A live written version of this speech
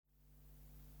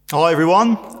Hi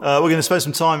everyone, we're going to spend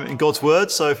some time in God's Word,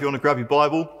 so if you want to grab your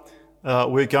Bible,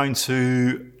 we're going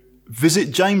to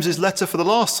visit James's letter for the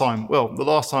last time. Well, the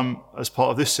last time as part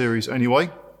of this series anyway,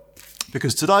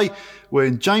 because today we're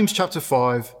in James chapter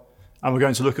 5 and we're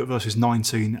going to look at verses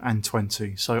 19 and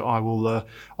 20. So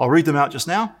I'll read them out just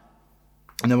now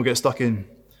and then we'll get stuck in.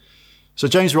 So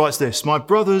James writes this: "My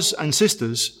brothers and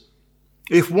sisters,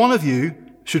 if one of you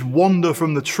should wander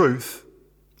from the truth,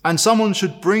 and someone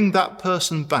should bring that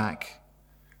person back,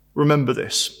 remember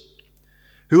this: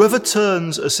 whoever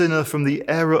turns a sinner from the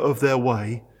error of their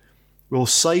way will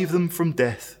save them from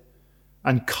death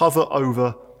and cover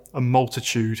over a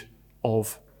multitude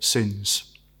of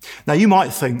sins." Now you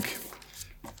might think,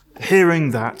 hearing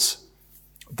that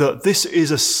this is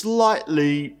a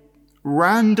slightly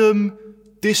random,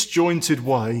 disjointed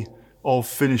way of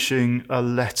finishing a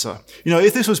letter. You know,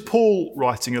 if this was Paul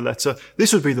writing a letter,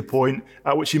 this would be the point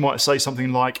at which he might say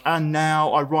something like, "And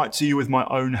now I write to you with my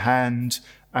own hand,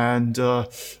 and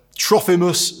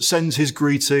Trophimus sends his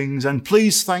greetings, and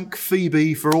please thank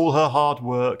Phoebe for all her hard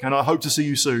work, and I hope to see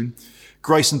you soon.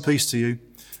 Grace and peace to you,"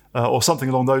 or something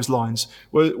along those lines.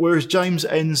 Whereas James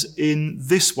ends in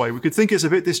this way. We could think it's a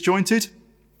bit disjointed,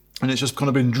 and it's just kind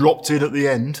of been dropped in at the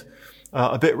end,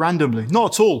 a bit randomly.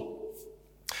 Not at all.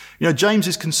 You know,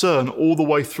 James's concern all the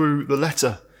way through the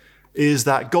letter is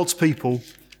that God's people,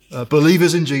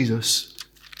 believers in Jesus,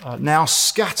 now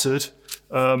scattered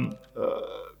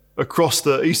across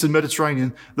the Eastern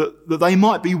Mediterranean, that they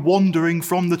might be wandering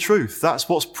from the truth. That's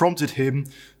what's prompted him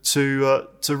to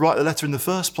write the letter in the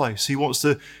first place. He wants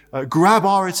to grab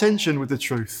our attention with the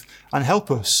truth and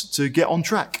help us to get on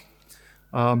track.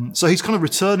 So he's kind of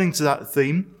returning to that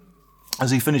theme as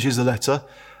he finishes the letter.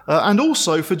 And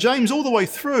also for James, all the way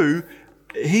through,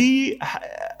 he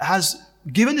has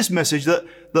given this message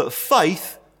that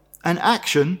faith and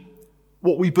action,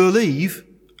 what we believe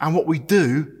and what we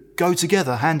do, go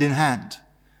together hand in hand.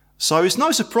 So it's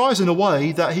no surprise in a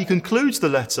way that he concludes the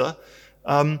letter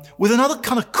with another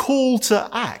kind of call to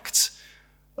act,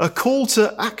 a call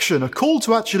to action, a call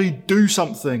to actually do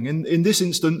something. In this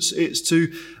instance, it's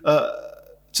to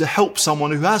help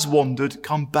someone who has wandered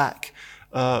come back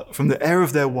from the error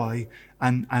of their way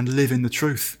and live in the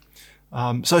truth.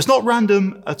 So it's not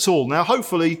random at all. Now,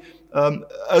 hopefully,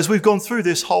 as we've gone through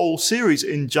this whole series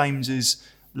in James's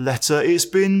letter, it's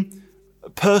been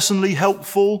personally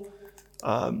helpful,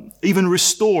 even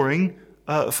restoring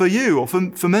for you or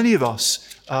for many of us.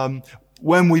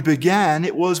 When we began,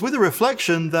 it was with a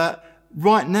reflection that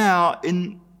right now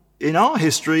in our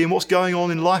history and what's going on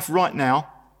in life right now,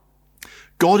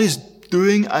 God is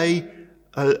doing a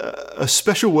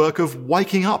special work of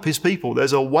waking up his people.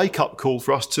 There's a wake-up call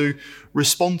for us to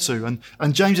respond to.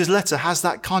 And James's letter has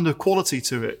that kind of quality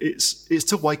to it. It's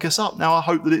to wake us up. Now, I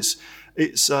hope that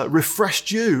it's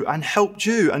refreshed you and helped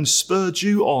you and spurred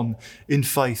you on in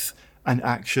faith and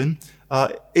action.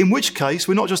 In which case,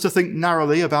 we're not just to think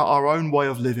narrowly about our own way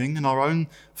of living and our own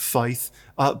faith,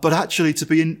 but actually to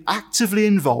be actively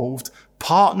involved,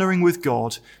 partnering with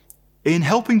God in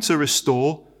helping to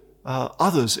restore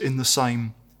others in the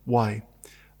same way.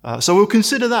 So we'll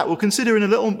consider that. We'll consider in a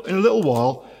little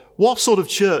while what sort of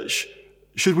church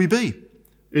should we be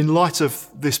in light of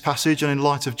this passage and in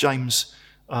light of James'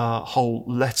 whole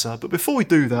letter. But before we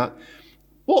do that,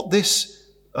 what these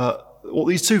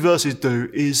two verses do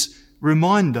is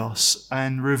remind us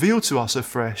and reveal to us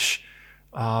afresh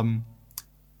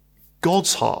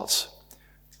God's heart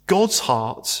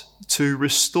to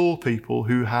restore people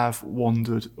who have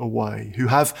wandered away, who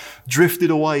have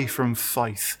drifted away from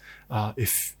faith,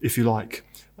 if you like.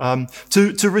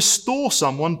 To restore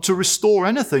someone, to restore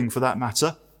anything for that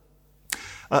matter,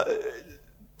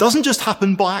 doesn't just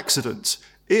happen by accident.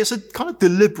 It's a kind of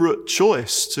deliberate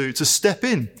choice to step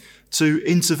in, to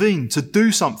intervene, to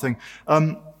do something.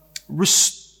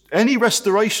 Any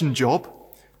restoration job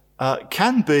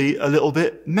can be a little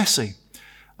bit messy.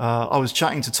 I was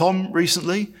chatting to Tom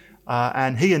recently,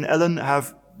 and he and Ellen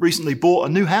have recently bought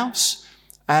a new house,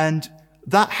 and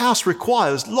that house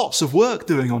requires lots of work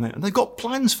doing on it, and they've got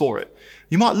plans for it.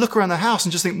 You might look around the house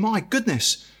and just think, my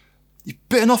goodness, you've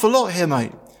bitten off a lot here,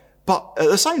 mate. But at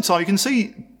the same time, you can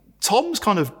see Tom's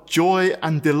kind of joy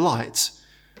and delight,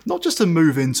 not just to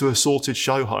move into a sorted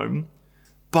show home,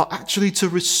 but actually to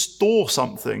restore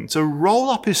something, to roll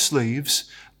up his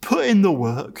sleeves, put in the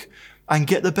work, and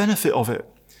get the benefit of it.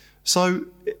 So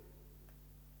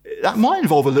that might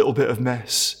involve a little bit of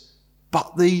mess,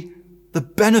 but the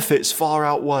benefits far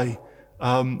outweigh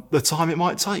the time it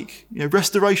might take. You know,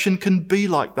 restoration can be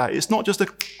like that. It's not just a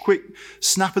quick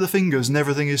snap of the fingers and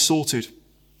everything is sorted.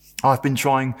 I've been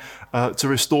trying to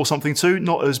restore something too,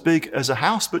 not as big as a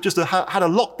house, but just had a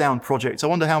lockdown project. I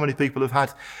wonder how many people have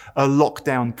had a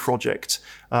lockdown project.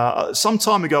 Some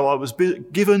time ago, I was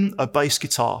given a bass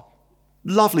guitar,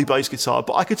 lovely bass guitar,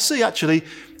 but I could see actually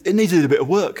it needed a bit of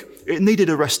work. It needed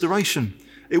a restoration.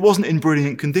 It wasn't in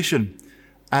brilliant condition.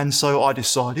 And so I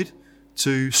decided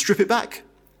to strip it back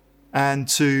and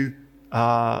to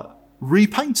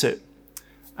repaint it.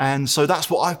 And so that's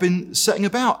what I've been setting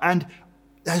about. And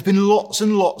there's been lots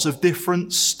and lots of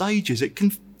different stages.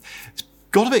 It's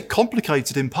got a bit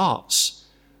complicated in parts,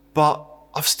 but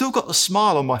I've still got the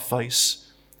smile on my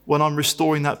face when I'm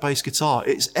restoring that bass guitar.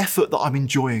 It's effort that I'm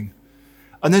enjoying.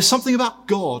 And there's something about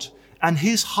God and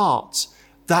his heart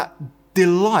that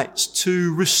delights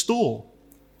to restore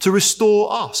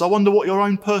us. I wonder what your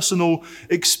own personal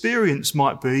experience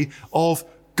might be of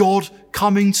God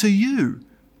coming to you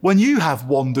when you have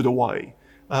wandered away.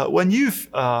 When you've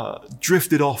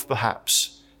drifted off,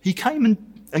 perhaps, he came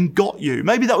and got you.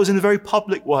 Maybe that was in a very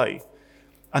public way,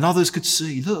 and others could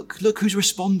see, look who's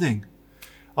responding.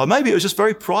 Or maybe it was just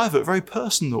very private, very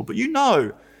personal, but you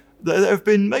know that there have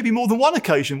been maybe more than one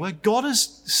occasion where God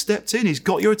has stepped in, he's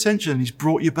got your attention, and he's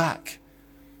brought you back.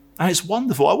 And it's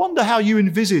wonderful. I wonder how you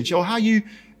envisage or how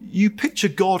you picture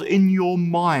God in your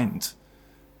mind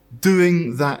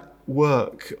doing that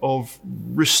work of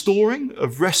restoring,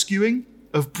 of rescuing,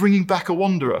 of bringing back a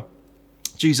wanderer.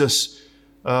 Jesus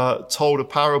told a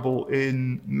parable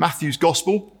in Matthew's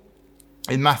Gospel,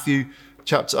 in Matthew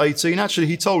chapter 18. Actually,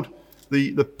 he told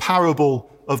the parable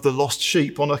of the lost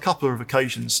sheep on a couple of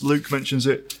occasions. Luke mentions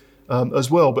it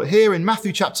as well. But here in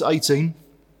Matthew chapter 18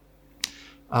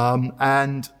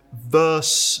 and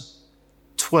verse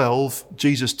 12,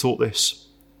 Jesus taught this.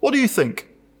 What do you think?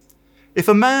 If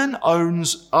a man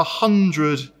owns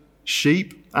 100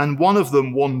 sheep and one of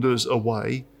them wanders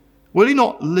away, will he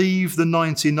not leave the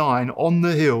 99 on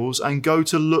the hills and go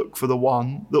to look for the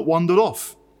one that wandered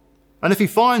off? And if he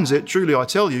finds it, truly I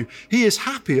tell you, he is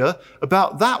happier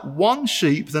about that one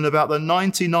sheep than about the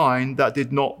 99 that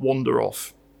did not wander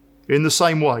off. In the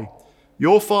same way,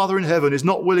 your Father in heaven is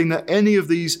not willing that any of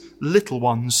these little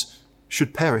ones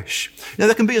should perish. Now,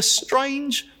 there can be a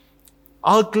strange,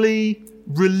 ugly,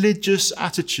 religious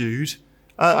attitude,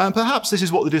 and perhaps this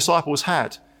is what the disciples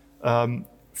had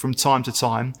from time to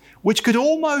time, which could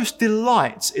almost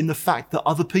delight in the fact that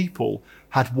other people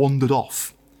had wandered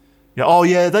off. You know, oh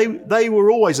yeah, they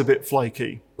were always a bit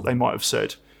flaky, they might have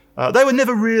said. They were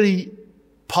never really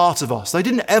part of us. They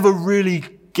didn't ever really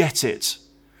get it.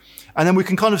 And then we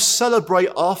can kind of celebrate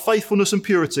our faithfulness and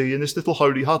purity in this little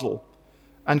holy huddle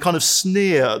and kind of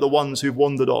sneer at the ones who've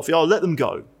wandered off. Yeah, let them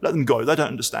go, they don't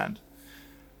understand.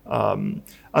 And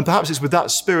perhaps it's with that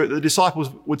spirit that the disciples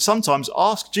would sometimes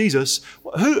ask Jesus,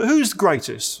 who's the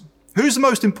greatest? Who's the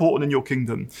most important in your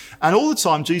kingdom? And all the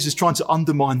time, Jesus is trying to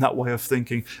undermine that way of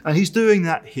thinking. And he's doing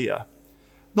that here.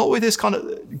 Not with this kind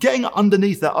of getting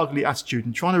underneath that ugly attitude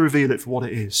and trying to reveal it for what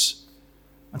it is.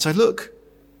 And say, look,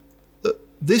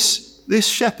 this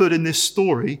shepherd in this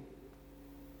story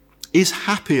is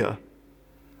happier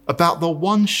about the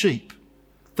one sheep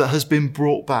that has been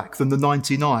brought back than the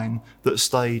 99 that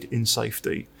stayed in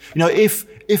safety. You know,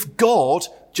 if God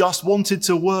just wanted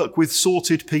to work with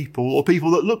sorted people or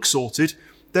people that look sorted,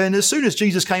 then as soon as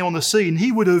Jesus came on the scene,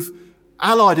 he would have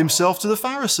allied himself to the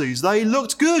Pharisees. They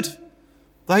looked good.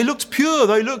 They looked pure.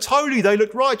 They looked holy. They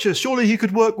looked righteous. Surely he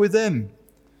could work with them.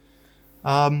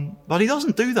 But he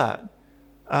doesn't do that.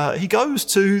 He goes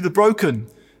to the broken.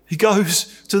 He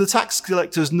goes to the tax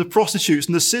collectors and the prostitutes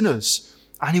and the sinners,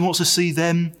 and he wants to see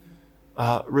them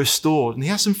restored. And he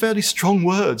has some fairly strong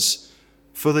words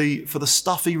for the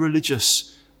stuffy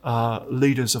religious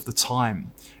leaders of the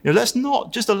time. You know, let's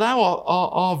not just allow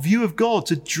our view of God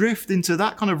to drift into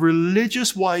that kind of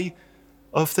religious way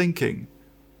of thinking.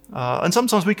 And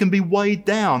sometimes we can be weighed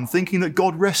down thinking that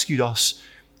God rescued us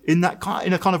in a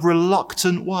kind of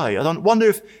reluctant way. I wonder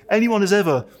if anyone has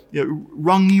ever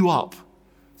rung you up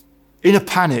in a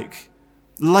panic,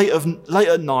 late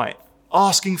at night,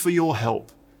 asking for your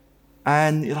help.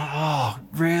 And you're like, oh,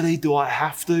 really? Do I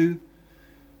have to?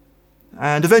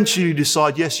 And eventually you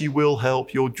decide, yes, you will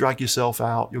help. You'll drag yourself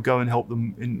out. You'll go and help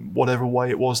them in whatever way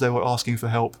it was they were asking for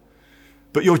help.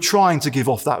 But you're trying to give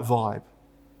off that vibe.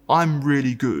 I'm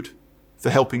really good for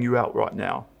helping you out right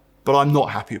now, but I'm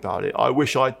not happy about it. I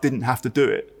wish I didn't have to do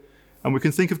it. And we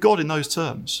can think of God in those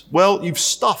terms. Well, you've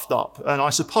stuffed up, and I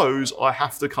suppose I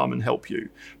have to come and help you,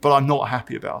 but I'm not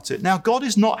happy about it. Now, God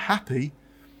is not happy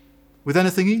with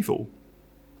anything evil.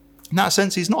 In that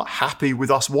sense, he's not happy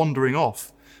with us wandering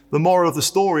off. The moral of the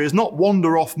story is not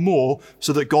wander off more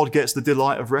so that God gets the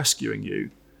delight of rescuing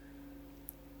you.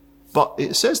 But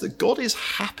it says that God is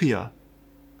happier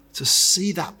to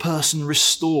see that person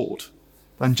restored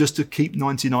than just to keep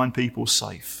 99 people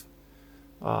safe.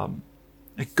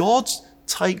 God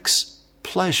takes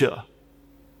pleasure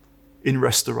in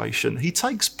restoration. He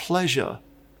takes pleasure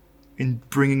in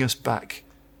bringing us back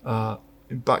to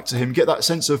him. Get that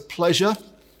sense of pleasure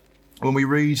when we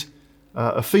read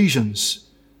Ephesians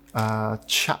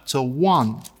chapter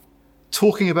 1,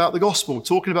 talking about the gospel,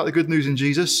 talking about the good news in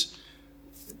Jesus.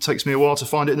 It takes me a while to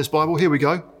find it in this Bible. Here we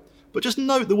go. But just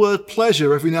note the word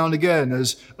pleasure every now and again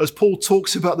as Paul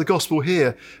talks about the gospel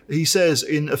here. He says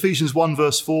in Ephesians 1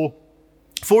 verse 4,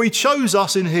 "For he chose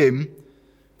us in him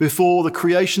before the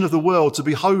creation of the world to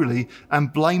be holy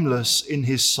and blameless in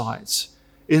his sight.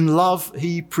 In love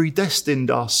he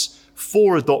predestined us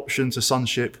for adoption to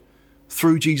sonship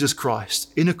through Jesus Christ,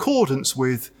 in accordance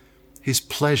with his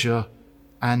pleasure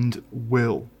and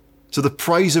will, to the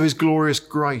praise of his glorious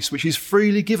grace, which he's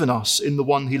freely given us in the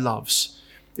one he loves.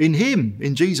 In him,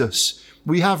 in Jesus,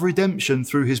 we have redemption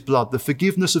through his blood, the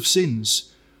forgiveness of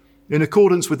sins, in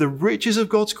accordance with the riches of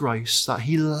God's grace that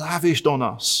he lavished on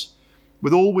us.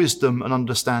 With all wisdom and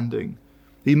understanding,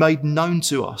 he made known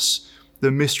to us the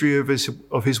mystery of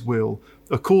his will,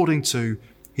 according to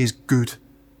his good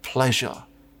pleasure."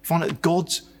 Find that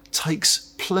God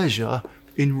takes pleasure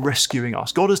in rescuing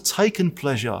us. God has taken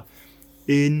pleasure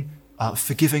in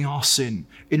forgiving our sin,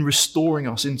 in restoring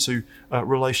us into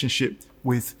relationship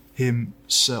with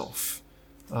himself.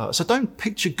 So don't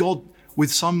picture God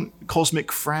with some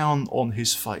cosmic frown on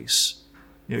his face,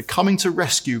 coming to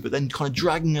rescue, but then kind of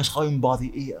dragging us home by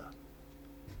the ear.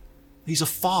 He's a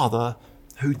father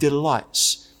who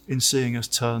delights in seeing us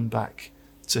turn back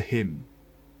to him.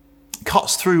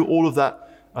 Cuts through all of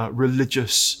that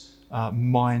religious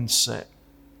mindset.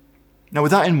 Now,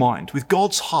 with that in mind, with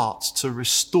God's heart to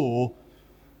restore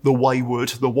the wayward,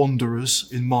 the wanderers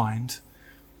in mind,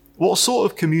 what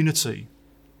sort of community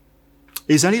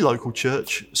is any local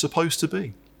church supposed to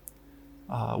be?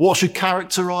 What should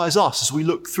characterise us as we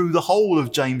look through the whole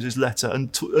of James's letter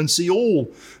and see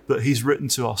all that he's written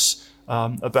to us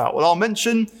about? Well, I'll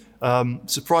mention,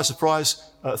 surprise, surprise,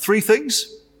 three things.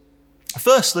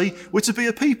 Firstly, we're to be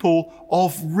a people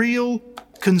of real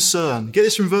concern. Get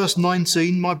this from verse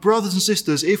 19. "My brothers and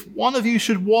sisters, if one of you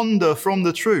should wander from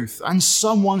the truth and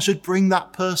someone should bring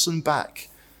that person back."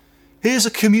 Here's a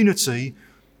community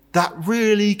that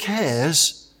really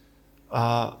cares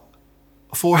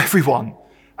for everyone,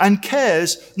 and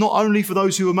cares not only for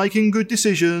those who are making good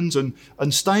decisions and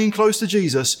staying close to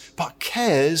Jesus, but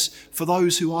cares for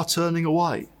those who are turning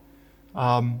away,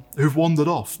 who've wandered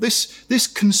off. This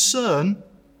concern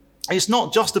is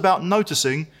not just about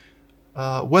noticing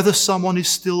whether someone is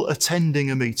still attending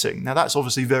a meeting. Now, that's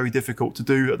obviously very difficult to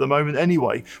do at the moment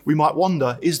anyway. We might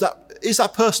wonder, is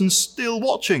that person still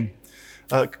watching?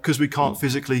 Because we can't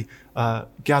physically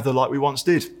gather like we once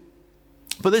did.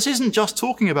 But this isn't just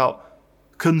talking about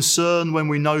concern when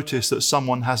we notice that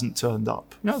someone hasn't turned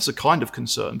up. That's a kind of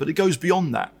concern, but it goes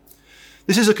beyond that.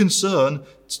 This is a concern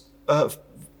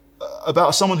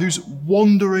about someone who's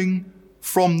wandering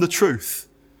from the truth.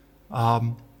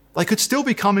 They could still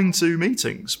be coming to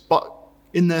meetings, but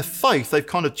in their faith, they've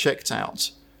kind of checked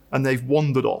out and they've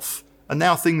wandered off. And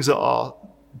now things that are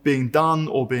being done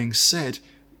or being said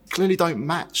clearly don't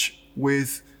match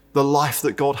with the life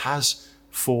that God has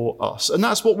for us. And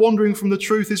that's what wandering from the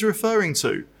truth is referring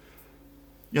to.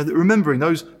 Remembering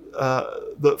those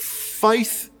that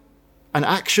faith and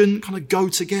action kind of go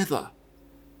together.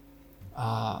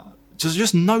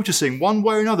 Just noticing one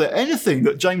way or another, anything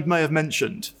that James may have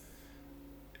mentioned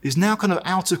is now kind of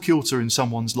out of kilter in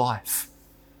someone's life.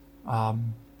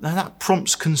 And that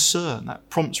prompts concern, that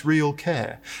prompts real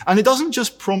care. And it doesn't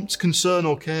just prompt concern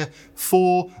or care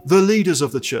for the leaders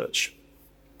of the church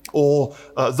or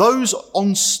those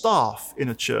on staff in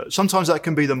a church. Sometimes that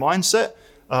can be the mindset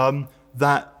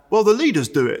that, well, the leaders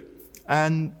do it.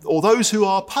 Or those who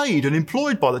are paid and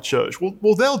employed by the church,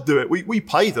 well, they'll do it. We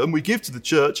pay them, we give to the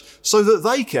church so that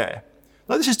they care.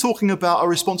 Now, this is talking about a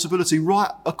responsibility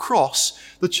right across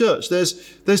the church.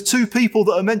 There's two people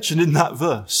that are mentioned in that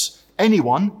verse.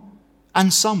 Anyone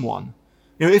and someone.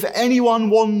 If anyone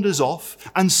wanders off,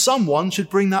 and someone should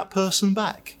bring that person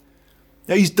back.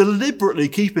 Now, he's deliberately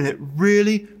keeping it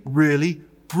really, really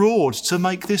broad to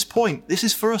make this point. This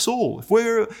is for us all. If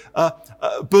we're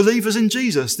believers in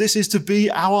Jesus, this is to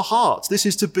be our heart. This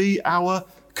is to be our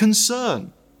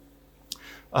concern.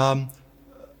 A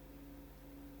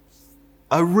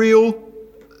real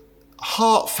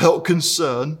heartfelt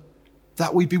concern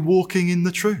that we be walking in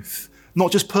the truth.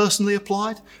 Not just personally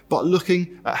applied, but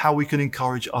looking at how we can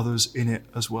encourage others in it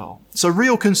as well. So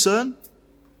real concern.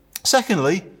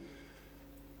 Secondly,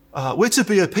 we're to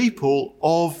be a people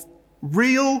of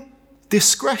real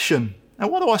discretion. Now,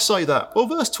 why do I say that? Well,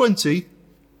 verse 20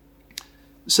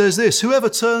 says this: whoever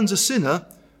turns a sinner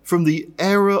from the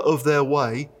error of their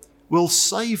way will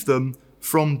save them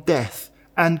from death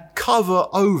and cover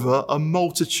over a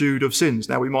multitude of sins.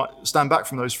 Now, we might stand back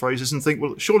from those phrases and think,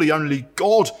 well, surely only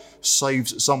God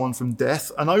saves someone from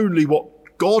death, and only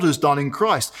what God has done in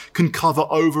Christ can cover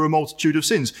over a multitude of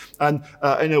sins. And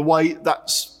in a way,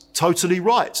 that's totally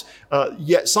right.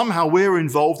 Yet somehow we're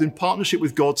involved in partnership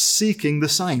with God, seeking the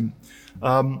same,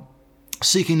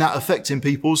 seeking that effect in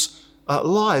people's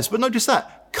lives. But notice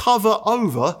that, cover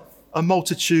over a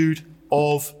multitude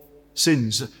of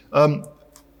sins.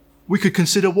 We could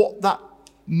consider what that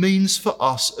means for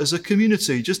us as a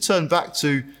community. Just turn back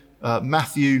to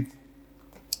Matthew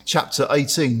chapter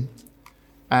 18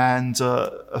 and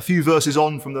a few verses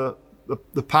on from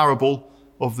the parable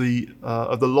of the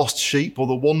lost sheep or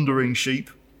the wandering sheep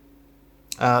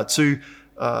to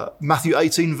Matthew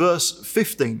 18 verse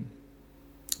 15.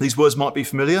 These words might be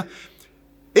familiar.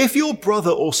 If your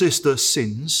brother or sister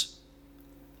sins,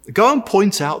 go and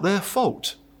point out their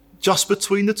fault just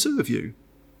between the two of you.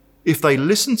 If they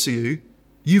listen to you,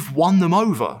 you've won them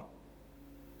over.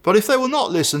 But if they will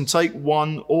not listen, take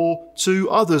one or two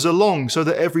others along, so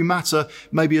that every matter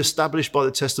may be established by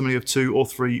the testimony of 2 or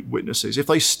 3 witnesses. If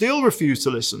they still refuse to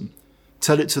listen,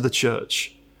 tell it to the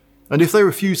church. And if they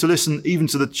refuse to listen even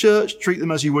to the church, treat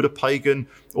them as you would a pagan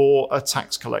or a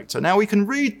tax collector. Now, we can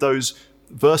read those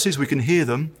verses, we can hear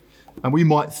them, and we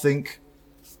might think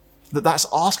that that's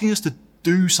asking us to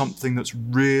do something that's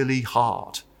really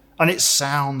hard. And it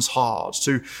sounds hard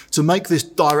to make this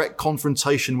direct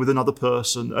confrontation with another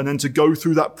person and then to go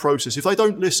through that process. If they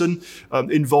don't listen,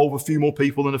 involve a few more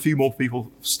people and a few more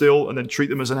people still, and then treat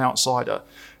them as an outsider.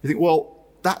 You think, well,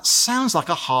 that sounds like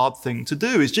a hard thing to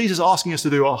do. Is Jesus asking us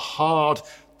to do a hard,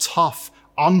 tough,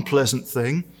 unpleasant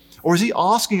thing? Or is he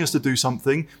asking us to do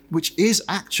something which is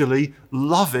actually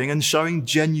loving and showing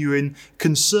genuine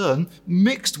concern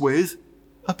mixed with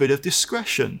a bit of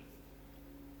discretion?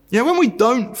 Yeah, when we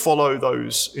don't follow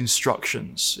those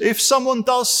instructions, if someone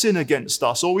does sin against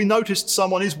us, or we noticed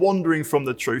someone is wandering from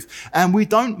the truth, and we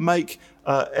don't make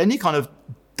any kind of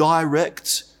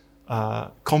direct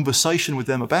conversation with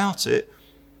them about it,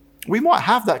 we might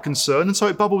have that concern, and so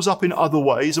it bubbles up in other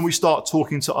ways, and we start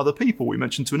talking to other people. We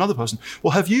mention to another person,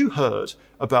 well, have you heard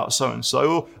about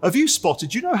so-and-so? Or have you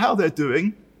spotted, do you know how they're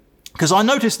doing? Because I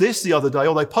noticed this the other day,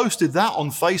 or they posted that on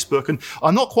Facebook, and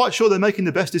I'm not quite sure they're making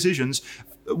the best decisions.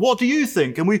 What do you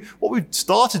think? And what we've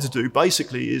started to do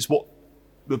basically is what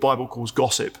the Bible calls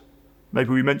gossip.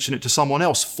 Maybe we mention it to someone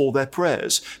else for their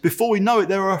prayers. Before we know it,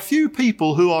 there are a few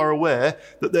people who are aware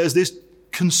that there's this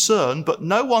concern, but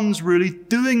no one's really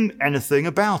doing anything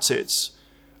about it.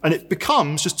 And it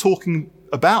becomes just talking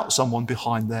about someone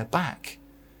behind their back.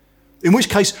 In which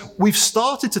case, we've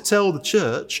started to tell the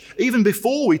church even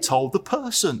before we told the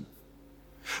person.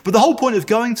 But the whole point of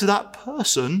going to that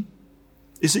person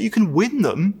is that you can win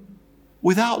them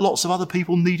without lots of other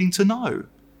people needing to know.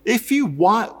 If you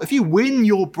win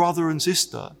your brother and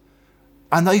sister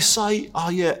and they say,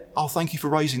 thank you for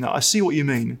raising that, I see what you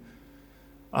mean,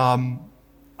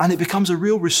 and it becomes a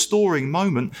real restoring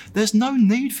moment, there's no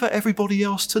need for everybody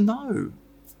else to know.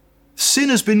 Sin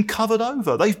has been covered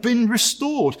over. They've been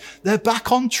restored. They're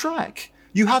back on track.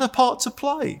 You had a part to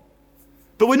play.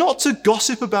 But we're not to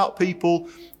gossip about people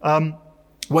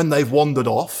when they've wandered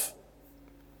off.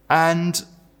 And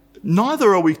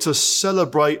neither are we to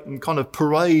celebrate and kind of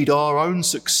parade our own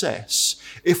success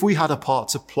if we had a part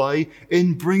to play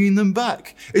in bringing them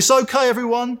back. It's okay,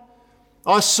 everyone.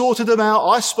 I sorted them out.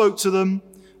 I spoke to them.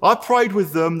 I prayed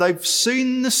with them. They've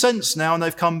seen the sense now and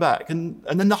they've come back. And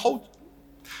then the whole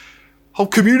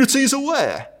community is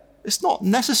aware. It's not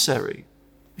necessary.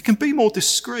 It can be more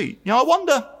discreet. I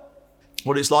wonder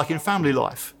what it's like in family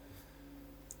life.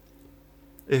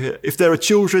 If there are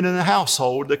children in a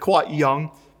household, they're quite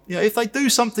young, if they do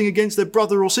something against their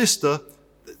brother or sister,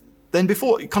 then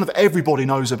before kind of everybody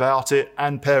knows about it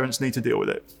and parents need to deal with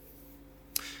it.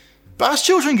 But as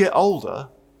children get older,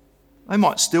 they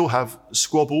might still have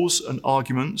squabbles and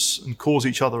arguments and cause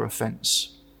each other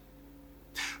offence.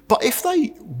 But if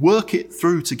they work it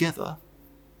through together,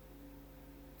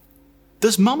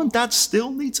 does mum and dad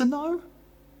still need to know?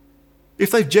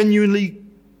 If they've genuinely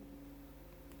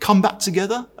come back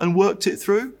together and worked it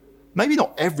through, maybe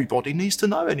not everybody needs to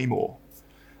know anymore.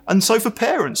 And so for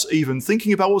parents, even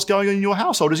thinking about what's going on in your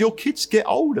household, as your kids get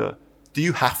older, do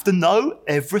you have to know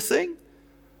everything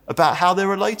about how they're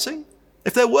relating?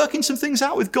 If they're working some things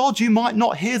out with God, you might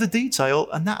not hear the detail,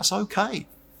 and that's okay.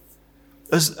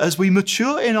 as we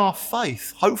mature in our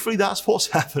faith, hopefully that's what's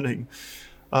happening.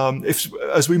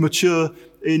 As we mature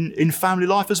in family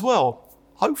life as well,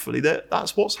 hopefully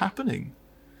that's what's happening.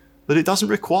 That it doesn't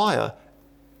require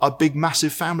a big,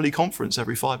 massive family conference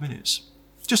every 5 minutes.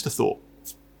 Just a thought.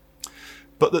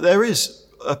 But that there is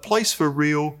a place for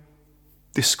real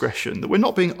discretion, that we're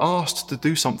not being asked to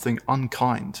do something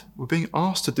unkind. We're being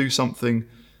asked to do something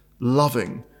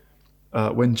loving.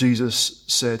 When Jesus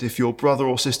said, if your brother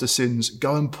or sister sins,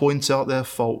 go and point out their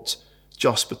fault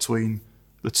just between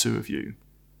the two of you.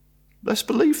 Let's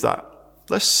believe that.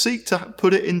 Let's seek to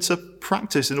put it into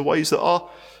practice in ways that are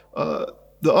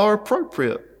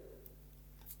appropriate,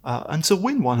 and to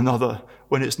win one another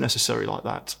when it's necessary like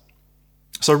that.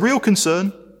 So real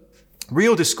concern,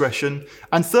 real discretion,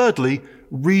 and thirdly,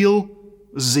 real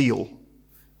zeal,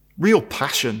 real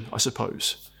passion, I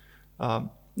suppose.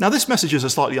 Now, this message is a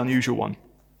slightly unusual one.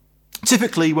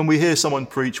 Typically, when we hear someone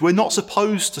preach, we're not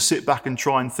supposed to sit back and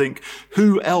try and think,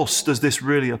 who else does this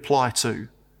really apply to?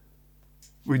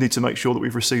 We need to make sure that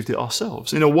we've received it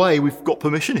ourselves. In a way, we've got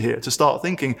permission here to start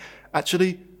thinking,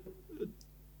 actually,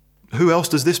 who else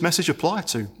does this message apply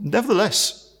to?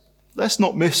 Nevertheless, let's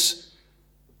not miss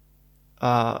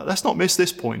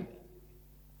this point,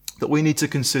 that we need to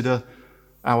consider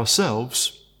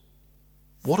ourselves.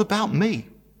 What about me?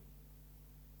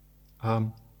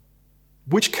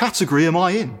 Which category am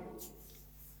I in?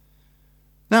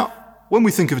 Now, when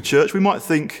we think of a church, we might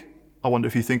think, I wonder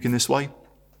if you think in this way,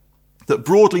 that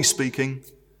broadly speaking,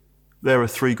 there are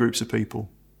three groups of people.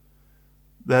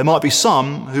 There might be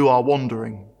some who are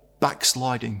wandering,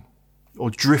 backsliding, or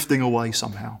drifting away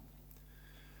somehow.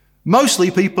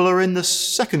 Mostly people are in the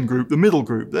second group, the middle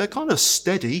group. They're kind of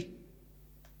steady,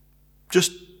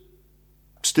 just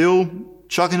still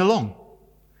chugging along.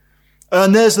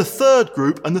 And there's the third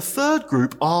group, and the third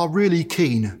group are really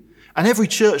keen. And every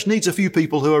church needs a few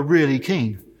people who are really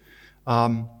keen.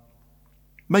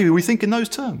 Maybe we think in those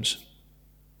terms.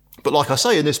 But like I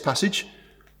say in this passage,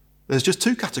 there's just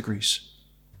two categories.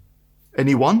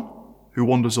 Anyone who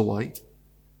wanders away,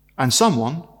 and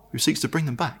someone who seeks to bring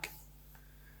them back.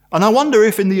 And I wonder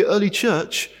if in the early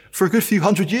church, for a good few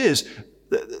hundred years,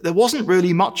 there wasn't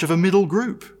really much of a middle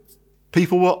group.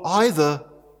 People were either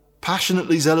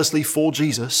passionately, zealously for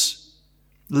Jesus,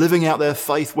 living out their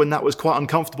faith when that was quite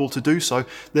uncomfortable to do so.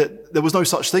 There was no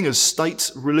such thing as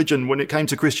state religion when it came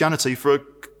to Christianity for a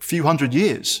few hundred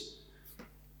years.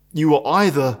 You were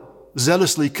either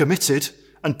zealously committed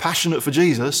and passionate for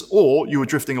Jesus, or you were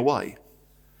drifting away.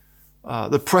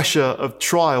 The pressure of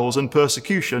trials and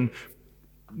persecution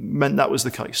meant that was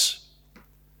the case.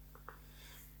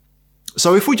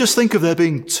 So if we just think of there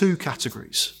being two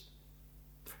categories,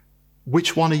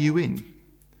 which one are you in?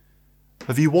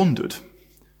 Have you wandered?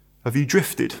 Have you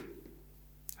drifted?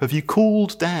 Have you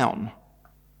cooled down?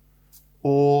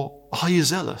 Or are you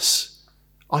zealous?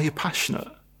 Are you passionate?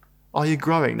 Are you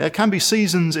growing? There can be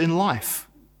seasons in life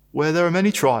where there are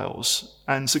many trials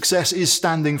and success is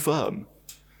standing firm.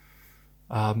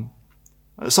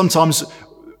 Sometimes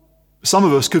some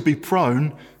of us could be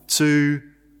prone to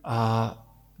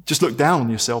just look down on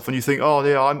yourself and you think, oh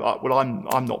yeah,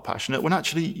 I'm not passionate, when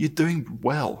actually you're doing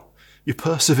well. You're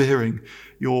persevering.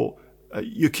 You're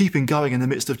keeping going in the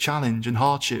midst of challenge and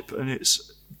hardship, and it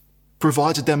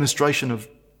provides a demonstration of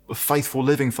faithful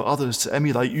living for others to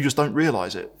emulate. You just don't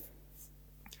realize it.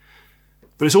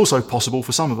 But it's also possible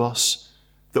for some of us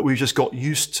that we've just got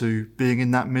used to being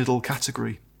in that middle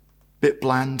category, bit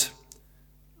bland.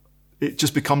 It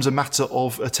just becomes a matter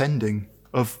of attending,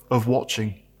 of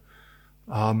watching.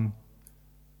 And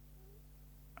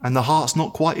the heart's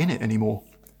not quite in it anymore.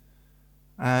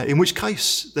 In which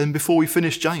case, then before we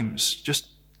finish James, just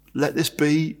let this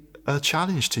be a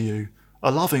challenge to you, a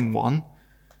loving one,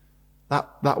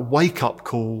 that wake-up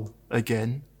call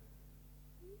again.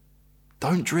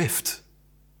 Don't drift.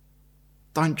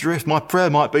 Don't drift. My prayer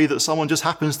might be that someone just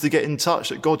happens to get in touch,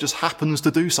 that God just happens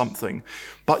to do something.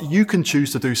 But you can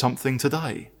choose to do something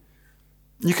today.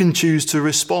 You can choose to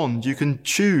respond. You can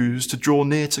choose to draw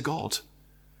near to God.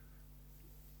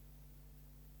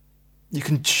 You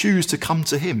can choose to come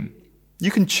to Him. You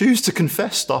can choose to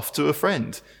confess stuff to a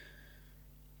friend.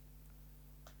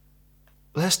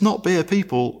 Let's not be a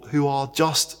people who are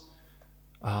just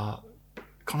kind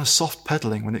of soft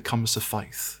pedaling when it comes to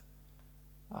faith.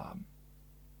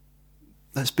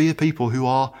 Let's be a people who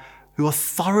are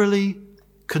thoroughly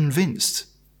convinced.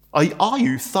 Are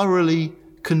you thoroughly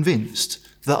convinced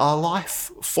that our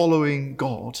life following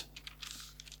God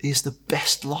is the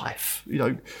best life? You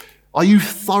know, are you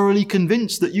thoroughly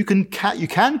convinced that you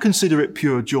can consider it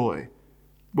pure joy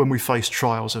when we face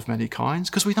trials of many kinds?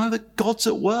 Because we know that God's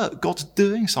at work, God's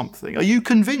doing something. Are you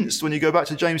convinced, when you go back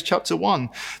to James chapter 1,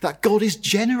 that God is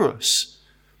generous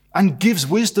and gives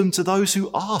wisdom to those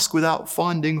who ask without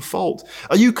finding fault?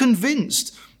 Are you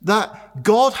convinced that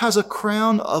God has a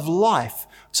crown of life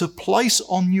to place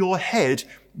on your head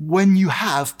when you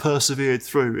have persevered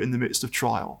through in the midst of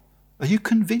trial? Are you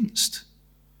convinced?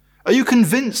 Are you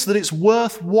convinced that it's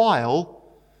worthwhile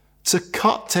to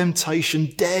cut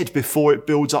temptation dead before it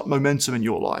builds up momentum in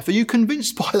your life? Are you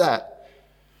convinced by that?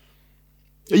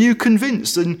 Are you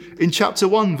convinced in chapter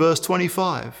 1, verse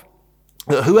 25,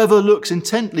 that whoever looks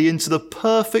intently into the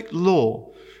perfect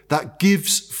law that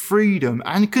gives freedom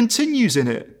and continues in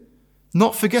it,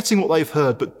 not forgetting what they've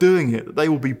heard, but doing it, that they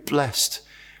will be blessed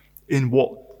in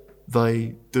what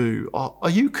they do? Are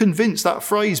you convinced that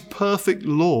phrase, perfect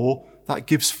law that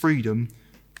gives freedom,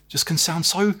 just can sound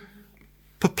so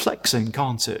perplexing,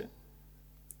 can't it?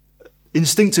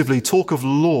 Instinctively, talk of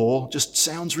law just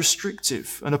sounds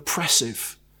restrictive and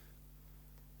oppressive.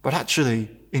 But actually,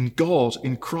 in God,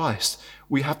 in Christ,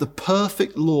 we have the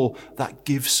perfect law that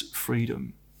gives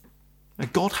freedom. Now,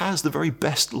 God has the very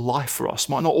best life for us.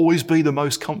 Might not always be the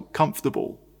most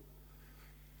comfortable,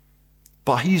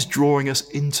 but he's drawing us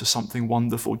into something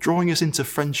wonderful, drawing us into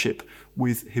friendship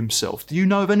with himself. Do you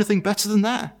know of anything better than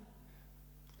that?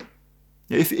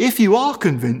 If you are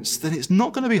convinced, then it's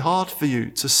not going to be hard for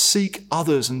you to seek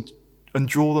others and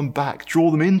draw them back,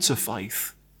 draw them into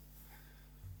faith.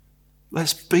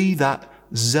 Let's be that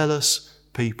zealous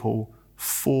people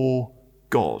for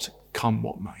God, come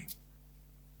what may.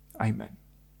 Amen.